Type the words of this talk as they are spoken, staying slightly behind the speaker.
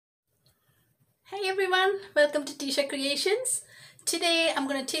Hey everyone, welcome to Tisha Creations. Today I'm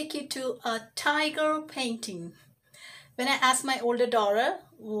going to take you to a tiger painting. When I asked my older daughter,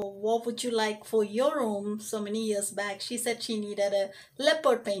 what would you like for your room so many years back, she said she needed a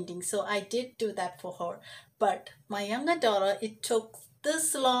leopard painting. So I did do that for her. But my younger daughter, it took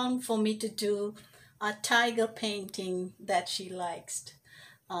this long for me to do a tiger painting that she likes.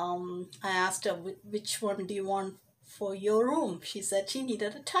 I asked her, which one do you want for your room? She said she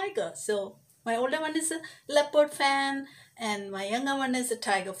needed a tiger. So my older one is a leopard fan, and my younger one is a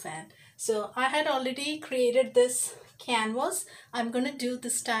tiger fan. So I had already created this canvas. I'm going to do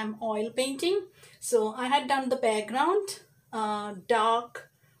this time oil painting. So I had done the background, dark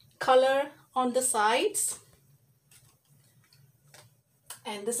color on the sides.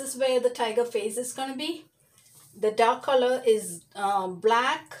 And this is where the tiger face is going to be. The dark color is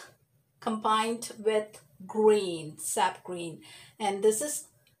black combined with green, sap green, and this is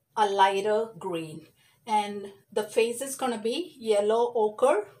a lighter green, and the face is going to be yellow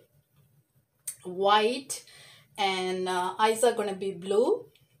ochre, white, and eyes are going to be blue,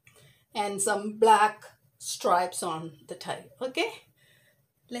 and some black stripes on the tiger. Okay,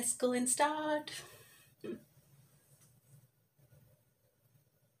 let's go and start.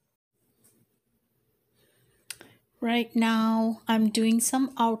 Right now I'm doing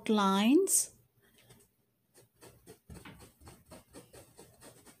some outlines.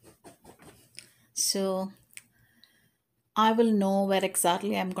 So I will know where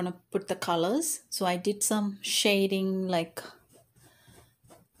exactly I'm going to put the colors. So I did some shading like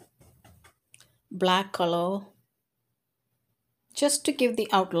black color just to give the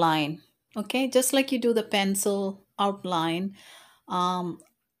outline. Okay, just like you do the pencil outline. Um,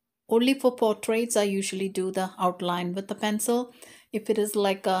 Only for portraits, I usually do the outline with the pencil. If it is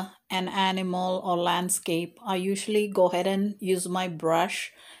like an animal or landscape, I usually go ahead and use my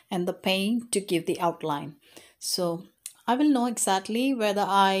brush and the paint to give the outline. So I will know exactly where the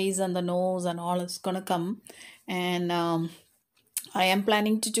eyes and the nose and all is going to come. And I am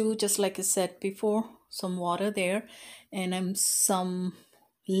planning to do, just like I said before, some water there and some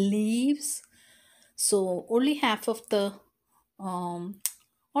leaves. So only half of the um,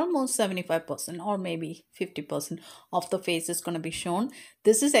 almost 75% or maybe 50% of the face is going to be shown.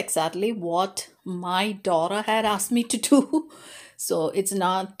 This is exactly what my daughter had asked me to do. So it's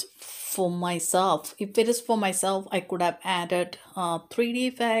not for myself. If it is for myself, I could have added a 3D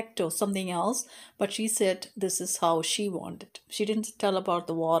effect or something else, but she said this is how she wanted. She didn't tell about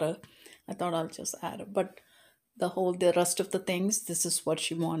the water. I thought I'll just add it, but the rest of the things, this is what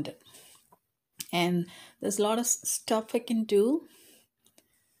she wanted. And there's a lot of stuff I can do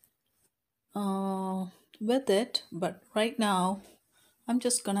uh, with it, but right now I'm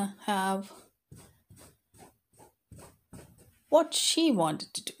just gonna have what she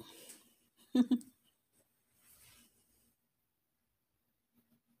wanted to do.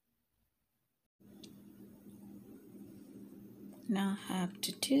 Now I have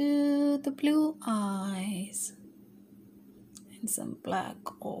to do the blue eyes and some black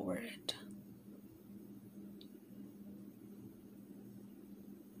over it.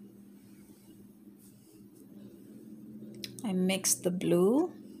 I mixed the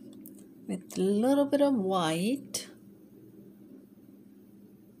blue with a little bit of white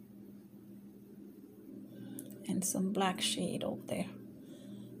and some black shade over there,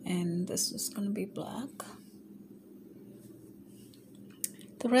 and this is going to be black.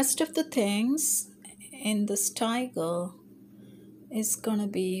 The rest of the things in this tiger is going to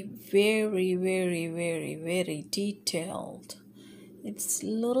be very, very, very, very detailed. It's a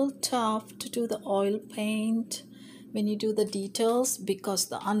little tough to do the oil paint when you do the details because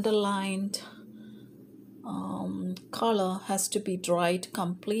the underlined color has to be dried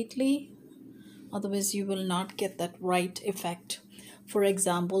completely, otherwise you will not get that right effect. For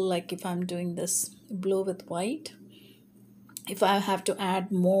example, like if I'm doing this blue with white, if I have to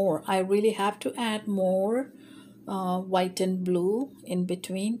add more, I really have to add more white and blue in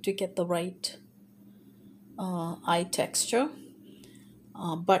between to get the right eye texture.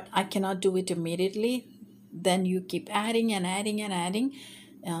 But I cannot do it immediately. Then you keep adding and adding and adding.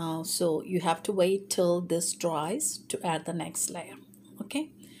 So you have to wait till this dries to add the next layer.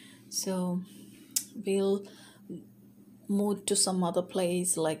 Okay, so we'll move to some other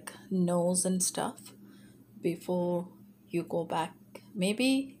place like nose and stuff before you go back.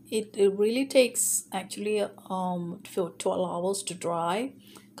 Maybe it really takes actually for 12 hours to dry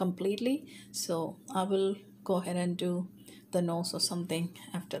completely. So I will go ahead and do the nose or something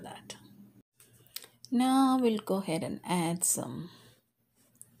after that. Now we'll go ahead and add some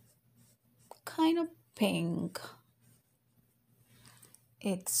kind of pink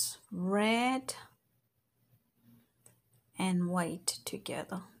It's red and white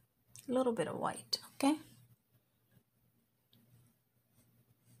together. A little bit of white, okay?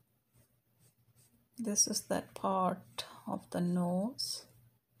 This is that part of the nose.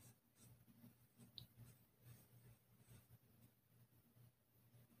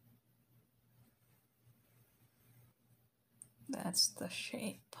 That's the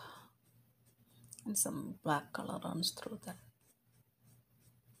shape. And some black color runs through that.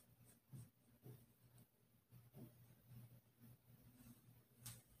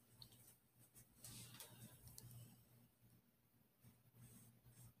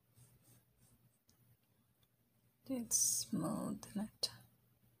 It's smooth in it.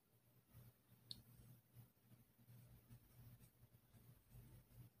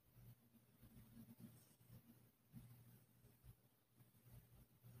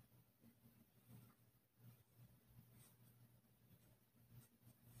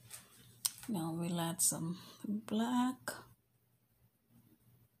 Now we'll add some black.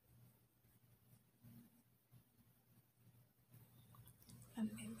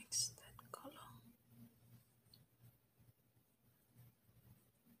 Let me mix that color.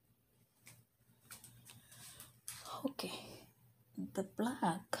 Okay, the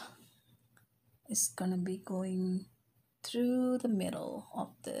black is gonna be going through the middle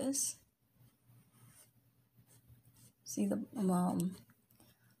of this. See, the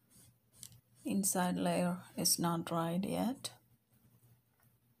inside layer is not dried yet.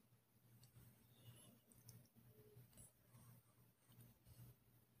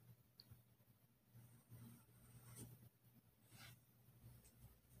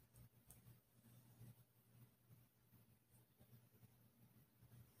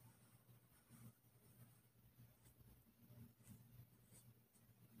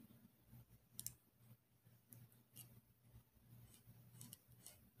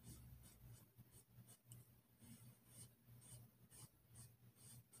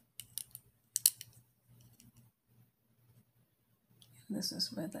 This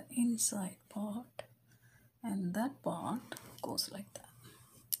is where the inside part, and that part goes like that.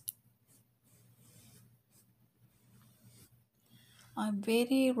 I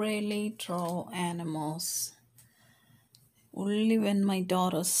very rarely draw animals. Only when my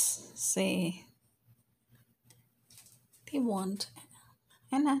daughters say they want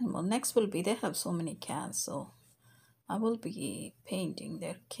an animal. Next will be, they have so many cats, so I will be painting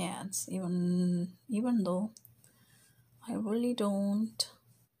their cats, even though I really don't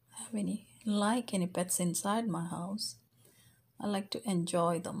have any pets inside my house. I like to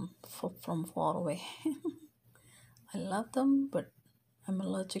enjoy them from far away. I love them, but I'm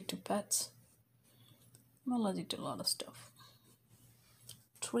allergic to pets. I'm allergic to a lot of stuff.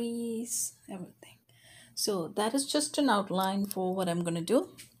 Trees, everything. So that is just an outline for what I'm gonna do.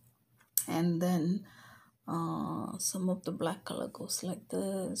 And then some of the black color goes like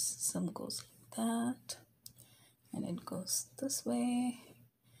this, some goes like that, and it goes this way,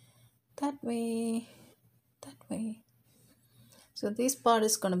 that way, that way. So this part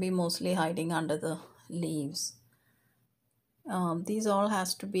is going to be mostly hiding under the leaves. These all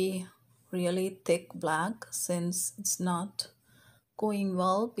has to be really thick black, since it's not going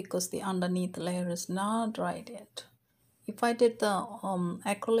well because the underneath layer is not dried yet. If I did the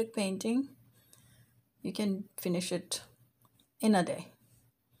acrylic painting, you can finish it in a day,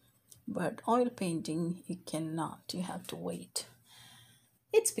 but oil painting you cannot. You have to wait.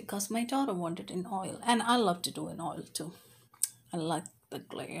 It's because my daughter wanted in oil, and I love to do in oil too. I like the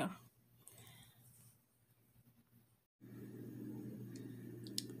glare.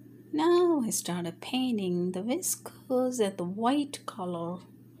 Now I started painting the whiskers at the white color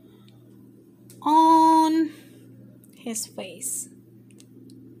on his face.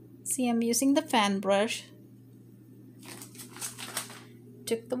 See, I'm using the fan brush.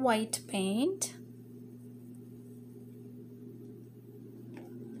 Took the white paint.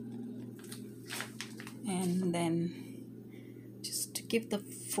 And then just to give the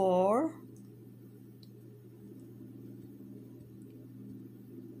fur.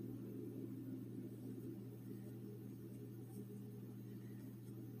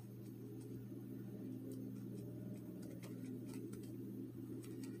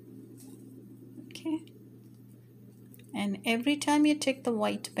 Okay. And every time you take the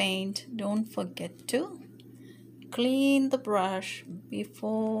white paint, don't forget to clean the brush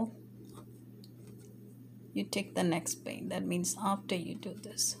before you take the next paint. That means after you do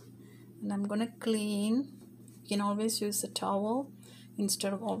this. And I'm gonna clean. You can always use a towel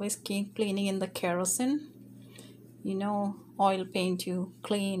instead of always keep cleaning in the kerosene. You know, oil paint you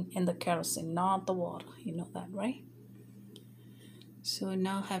clean in the kerosene, not the water. You know that, right? So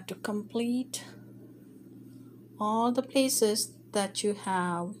now have to complete all the places that you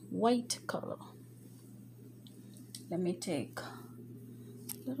have white color. Let me take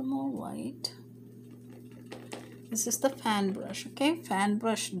a little more white. This is the fan brush, okay? Fan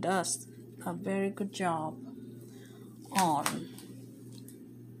brush does a very good job on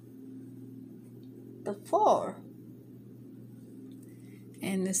the fur.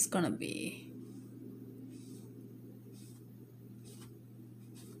 And it's gonna be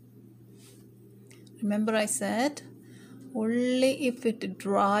remember I said only if it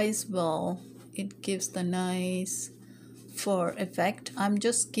dries well it gives the nice fur effect. I'm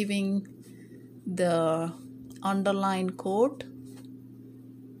just giving the underline coat.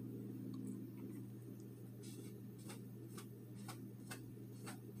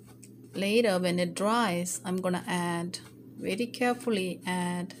 Later when it dries, I'm gonna add very carefully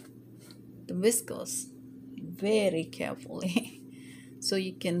add the whiskers very carefully so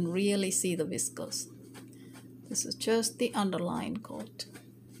you can really see the whiskers. This is just the underline coat.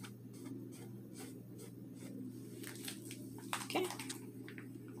 Okay.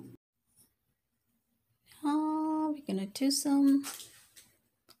 Now we're gonna do some.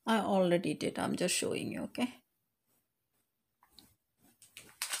 I already did. I'm just showing you. Okay.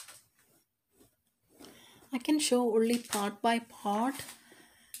 I can show only part by part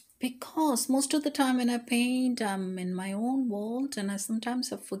because most of the time when I paint, I'm in my own world and I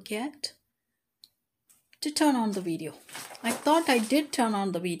sometimes forget to turn on the video. I thought I did turn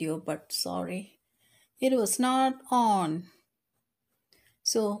on the video, but sorry, it was not on.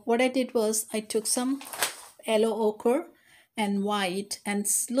 So what I did was I took some yellow ochre and white and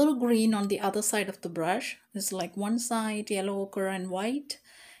little green on the other side of the brush. It's like one side yellow ochre and white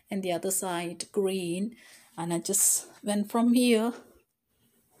and the other side green, and I just went from here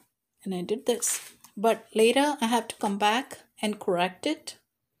and I did this. But later I have to come back and correct it.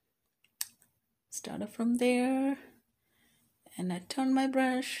 Started from there and I turned my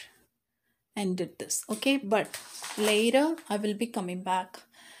brush and did this. Okay, but later I will be coming back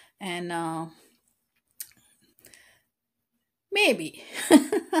and maybe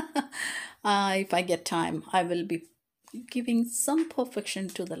if I get time I will be giving some perfection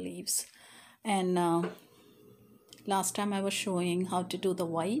to the leaves. And last time I was showing how to do the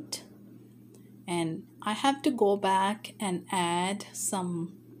white, and I have to go back and add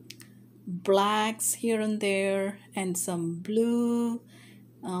some blacks here and there and some blue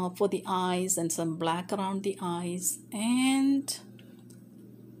for the eyes and some black around the eyes and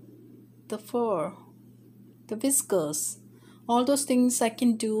the fur, the whiskers. All those things I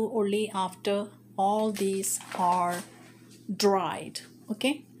can do only after all these are dried.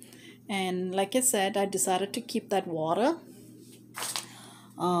 Okay, and like I said, I decided to keep that water.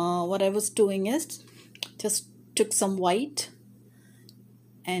 What I was doing is just took some white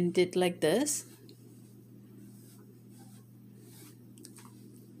and did like this.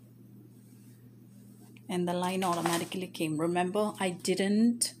 And the line automatically came. Remember, I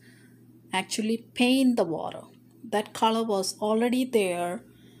didn't actually paint the water. That color was already there.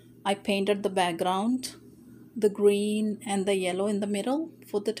 I painted the background, the green and the yellow in the middle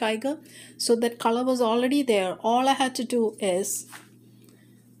for the tiger. So that color was already there. All I had to do is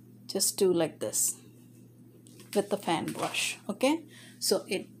just do like this with the fan brush. Okay, so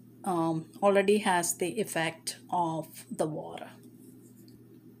it already has the effect of the water.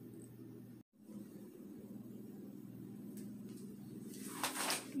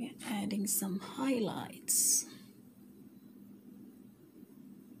 We're adding some highlights.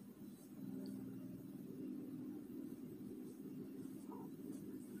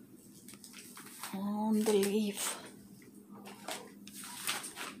 On the leaf.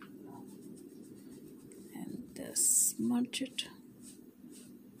 And smudge it.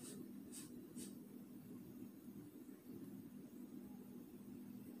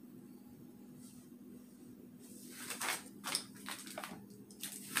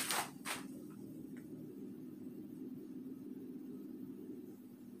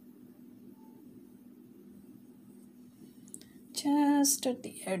 Just at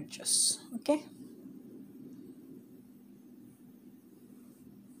the edges, okay?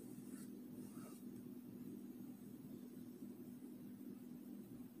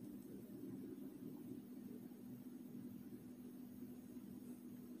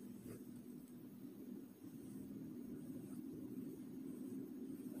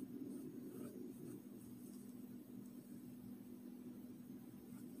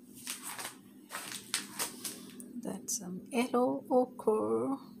 That's some yellow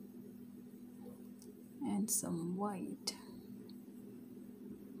ochre and some white.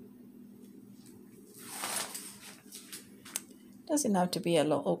 Doesn't have to be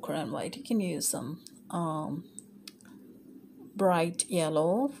yellow, ochre, and white. You can use some bright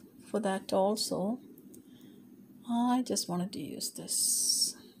yellow for that also. I just wanted to use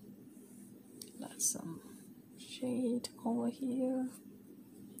this. That's some shade over here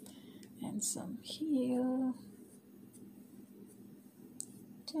and some here,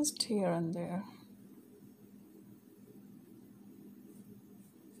 just here and there.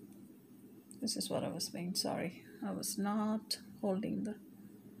 This is what I was saying. Sorry, I was not holding the,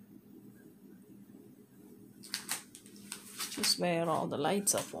 just where all the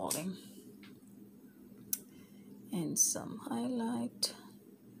lights are falling. And some highlight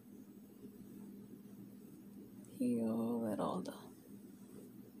here where all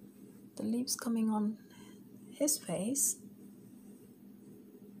the leaves coming on his face.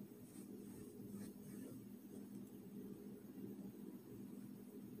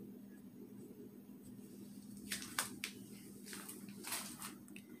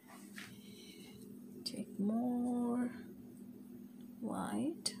 Take more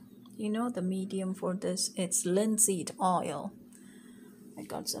white. You know the medium for this, it's linseed oil. I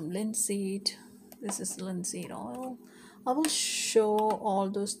got some linseed. This is linseed oil. I will show all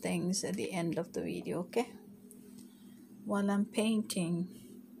those things at the end of the video, okay? While I'm painting.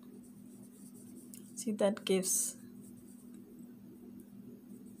 See, that gives,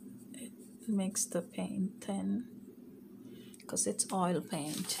 it makes the paint thin because it's oil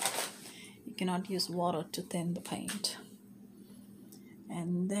paint. You cannot use water to thin the paint.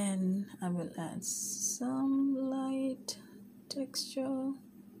 And then I will add some light texture,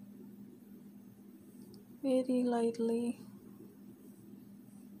 very lightly.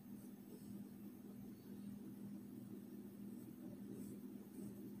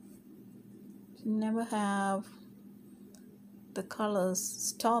 You never have the colors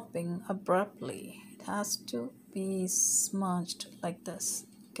stopping abruptly. It has to be smudged like this,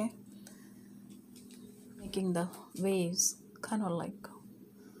 okay? Making the waves kind of like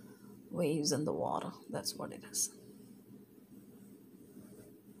waves in the water. That's what it is.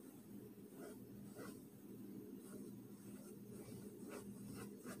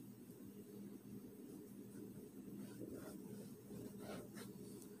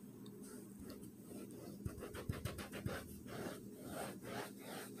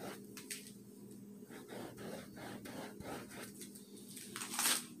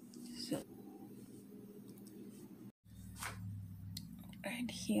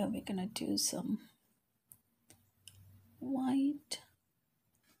 Right here we're gonna do some white.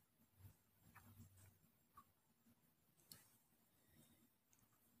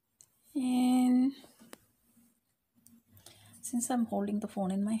 And since I'm holding the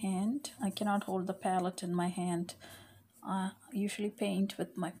phone in my hand, I cannot hold the palette in my hand. I usually paint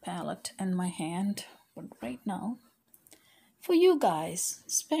with my palette in my hand, but right now, for you guys,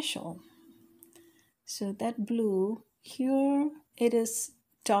 special. So that blue, here it is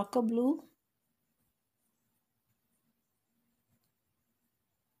darker blue.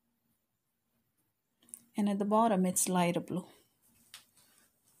 And at the bottom, it's lighter blue.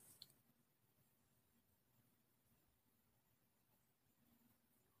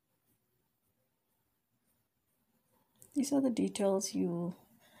 These are the details you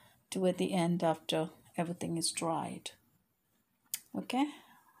do at the end after everything is dried. Okay?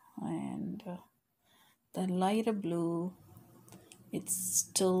 And the lighter blue, it's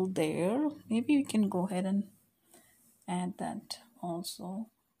still there. Maybe we can go ahead and add that also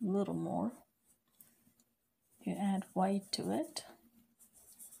a little more. You add white to it.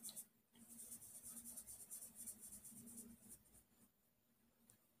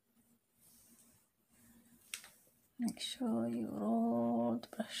 Make sure you roll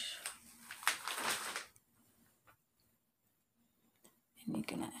the brush. And you're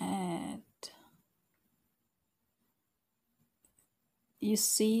gonna add, you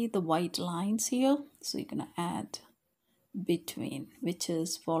see the white lines here? So you're gonna add between, which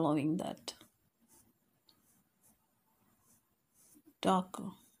is following that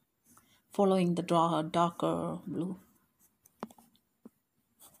darker, following the darker blue.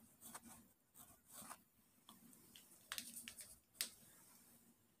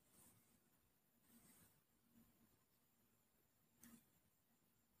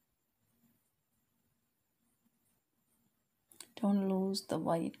 Don't lose the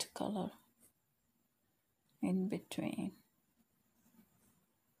white color in between.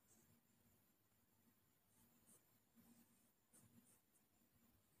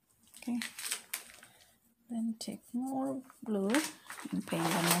 Okay, then take more blue and paint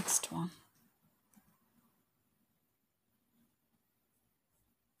the next one.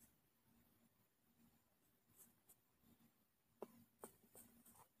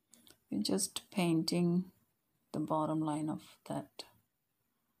 You're just painting the bottom line of that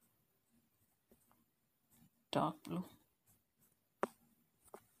dark blue.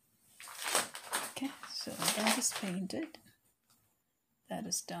 Okay, so that is painted. That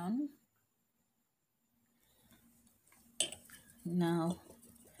is done. Now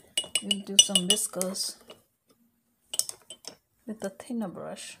we'll do some whiskers with a thinner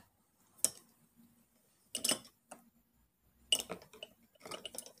brush.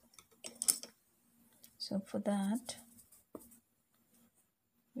 So for that,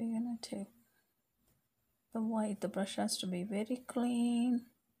 we're gonna take the white. The brush has to be very clean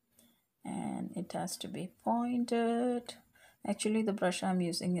and it has to be pointed. Actually, the brush I'm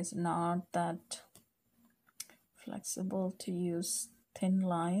using is not that flexible to use thin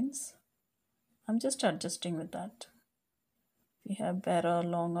lines. I'm just adjusting with that. If you have better,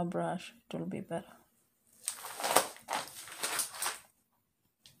 longer brush, it will be better.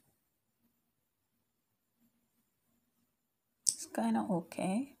 It's kind of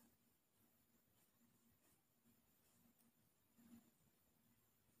okay.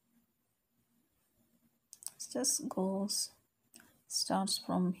 It just goes, starts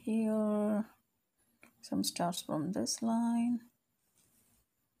from here, some starts from this line,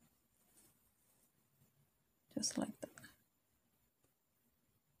 just like that.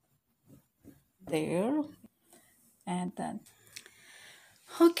 There, and then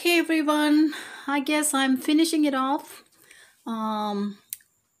okay everyone, I guess I'm finishing it off.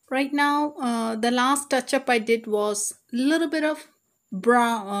 Right now, the last touch up I did was a little bit of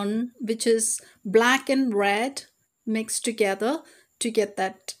brown, which is black and red mixed together to get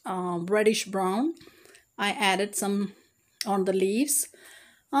that reddish brown. I added some on the leaves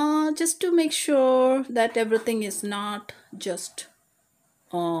just to make sure that everything is not just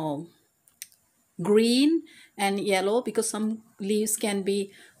green and yellow, because some leaves can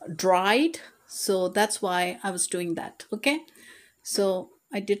be dried. So that's why I was doing that. Okay, so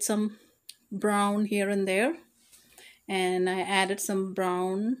I did some brown here and there, and I added some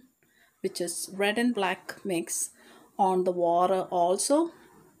brown, which is red and black mix, on the water also,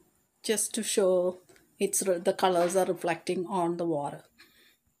 just to show the colors are reflecting on the water.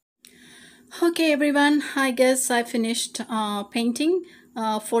 Okay everyone, I guess I finished painting.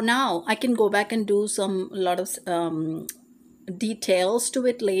 For now I can go back and do some lot of details to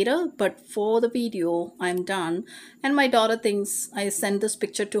it later, but for the video I'm done. And my daughter thinks, I sent this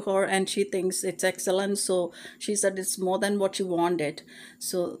picture to her and she thinks it's excellent, so she said it's more than what she wanted.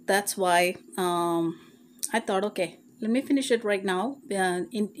 So that's why I thought, okay, let me finish it right now.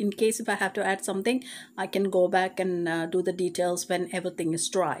 In case if I have to add something, I can go back and do the details when everything is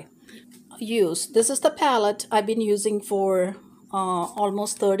dry. This is the palette I've been using for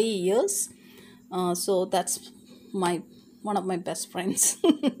almost 30 years. So that's one of my best friends.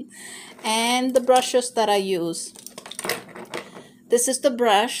 And the brushes that I use, this is the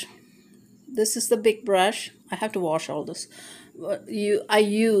brush, this is the big brush. I have to wash all this. I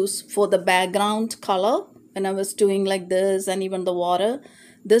use for the background color when I was doing like this, and even the water.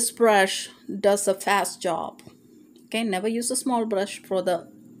 This brush does a fast job. Okay, never use a small brush for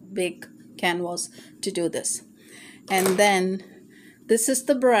the big canvas to do this. And then this is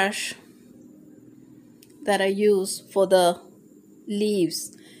the brush that I use for the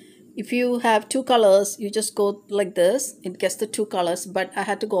leaves. If you have two colors, you just go like this, it gets the two colors, but I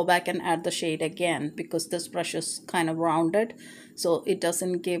had to go back and add the shade again because this brush is kind of rounded, so it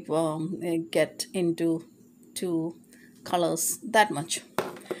doesn't get into two colors that much.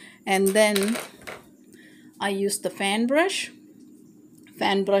 And then I use the fan brush.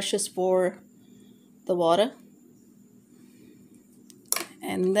 Fan brush is for the water.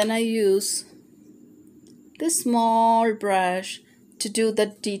 And then I use this small brush to do the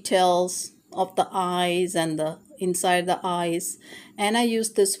details of the eyes and the inside the eyes. And I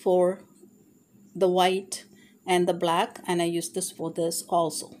use this for the white and the black, and I use this for this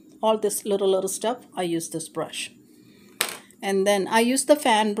also. All this little stuff, I use this brush. And then I use the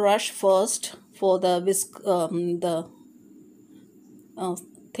fan brush first for the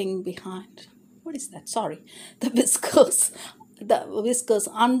thing behind. What is that? Sorry, the whiskers. The whiskers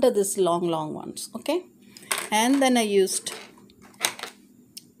under this long ones. Okay, and then I used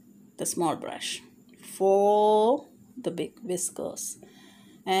the small brush for the big whiskers,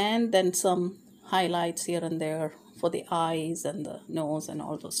 and then some highlights here and there for the eyes and the nose and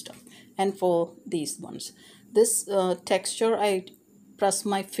all those stuff. And for these ones, this texture, I press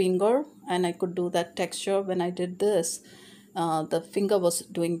my finger and I could do that texture. When I did this, the finger was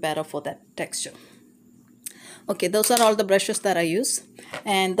doing better for that texture. Okay, those are all the brushes that I use.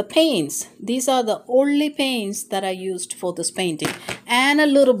 And the paints, these are the only paints that I used for this painting. And a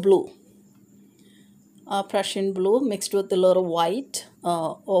little blue. Prussian blue mixed with a little white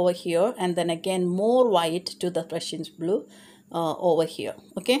over here, and then again more white to the Prussian blue over here.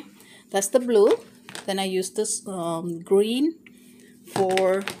 Okay, that's the blue. Then I use this green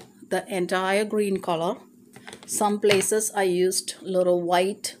for the entire green color. Some places I used little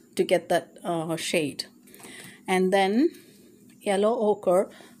white to get that shade, and then yellow ochre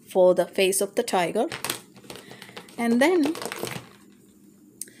for the face of the tiger, and then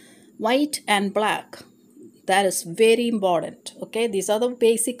white and black. That is very important. Okay, these are the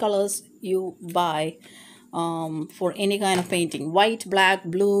basic colors you buy for any kind of painting: white, black,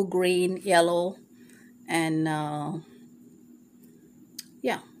 blue, green, yellow, and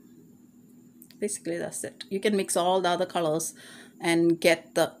yeah, basically that's it. You can mix all the other colors and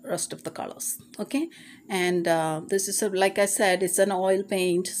get the rest of the colors. Okay, and this is like I said, it's an oil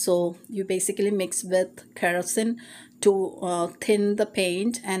paint, so you basically mix with kerosene to thin the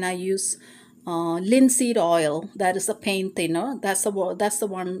paint, and I use linseed oil. That is a paint thinner. That's the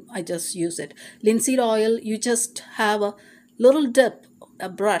one I just use it. Linseed oil, you just have a little dip, a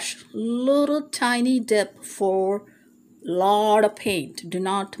brush, little tiny dip for lot of paint. Do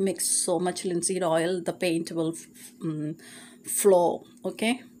not mix so much linseed oil, the paint will flow.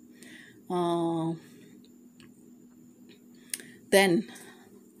 Okay, then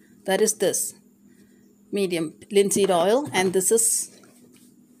that is this medium linseed oil, and this is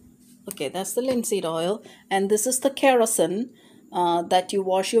okay, that's the linseed oil, and this is the kerosene that you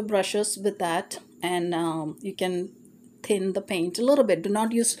wash your brushes with that, and you can thin the paint a little bit. Do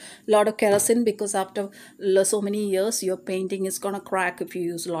not use a lot of kerosene, because after so many years your painting is gonna crack if you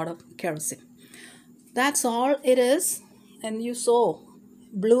use a lot of kerosene. That's all it is. And you saw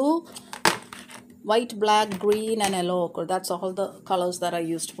blue, white, black, green, and yellow ochre. That's all the colors that I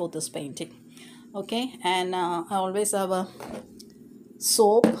used for this painting. Okay, and I always have a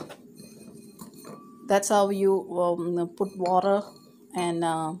soap. That's how you put water and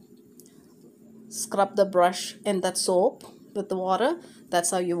scrub the brush in that soap with the water. That's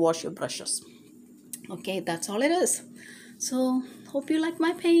how you wash your brushes. Okay, that's all it is. So hope you like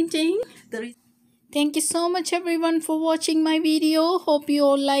my painting. Thank you so much everyone for watching my video. Hope you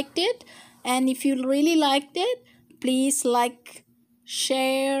all liked it, and if you really liked it, please like,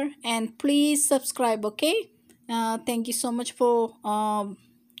 share, and please subscribe. Okay, thank you so much for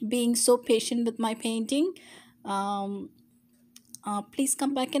being so patient with my painting. Please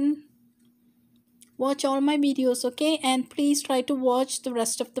come back and watch all my videos. Okay, and please try to watch the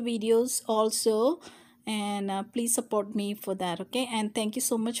rest of the videos also, and please support me for that. Okay, and thank you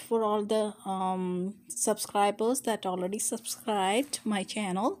so much for all the subscribers that already subscribed my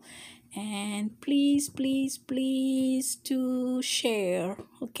channel, and please to share.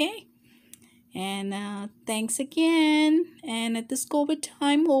 Okay, and thanks again. And at this COVID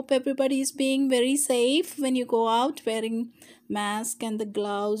time, hope everybody is being very safe when you go out, wearing mask and the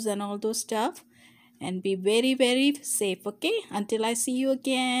gloves and all those stuff, and be very safe. Okay, until I see you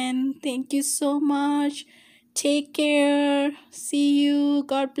again, thank you so much. Take care. See you.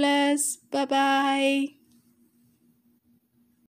 God bless. Bye bye.